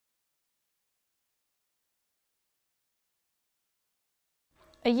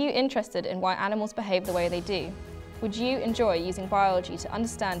Are you interested in why animals behave the way they do? Would you enjoy using biology to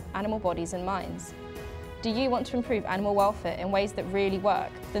understand animal bodies and minds? Do you want to improve animal welfare in ways that really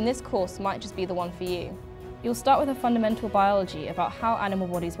work? Then this course might just be the one for you. You'll start with a fundamental biology about how animal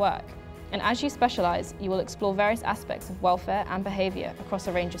bodies work, and as you specialise, you will explore various aspects of welfare and behaviour across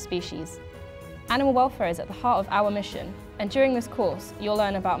a range of species. Animal welfare is at the heart of our mission, and during this course, you'll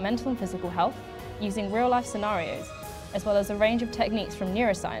learn about mental and physical health, using real-life scenarios, as well as a range of techniques from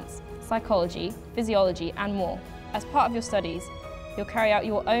neuroscience, psychology, physiology, and more. As part of your studies, you'll carry out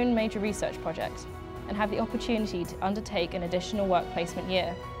your own major research project and have the opportunity to undertake an additional work placement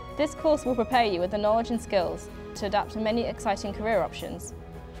year. This course will prepare you with the knowledge and skills to adapt to many exciting career options,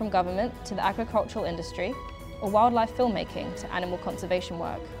 from government to the agricultural industry, or wildlife filmmaking to animal conservation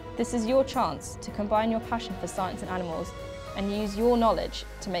work. This is your chance to combine your passion for science and animals and use your knowledge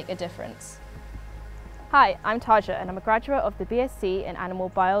to make a difference. Hi, I'm Taja and I'm a graduate of the BSc in Animal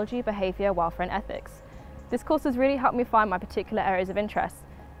Biology, Behaviour, Welfare and Ethics. This course has really helped me find my particular areas of interest,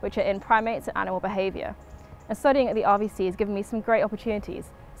 which are in primates and animal behaviour. And studying at the RVC has given me some great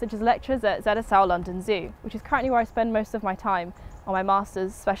opportunities, such as lectures at ZSL London Zoo, which is currently where I spend most of my time on my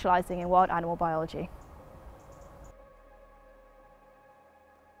Masters specialising in wild animal biology.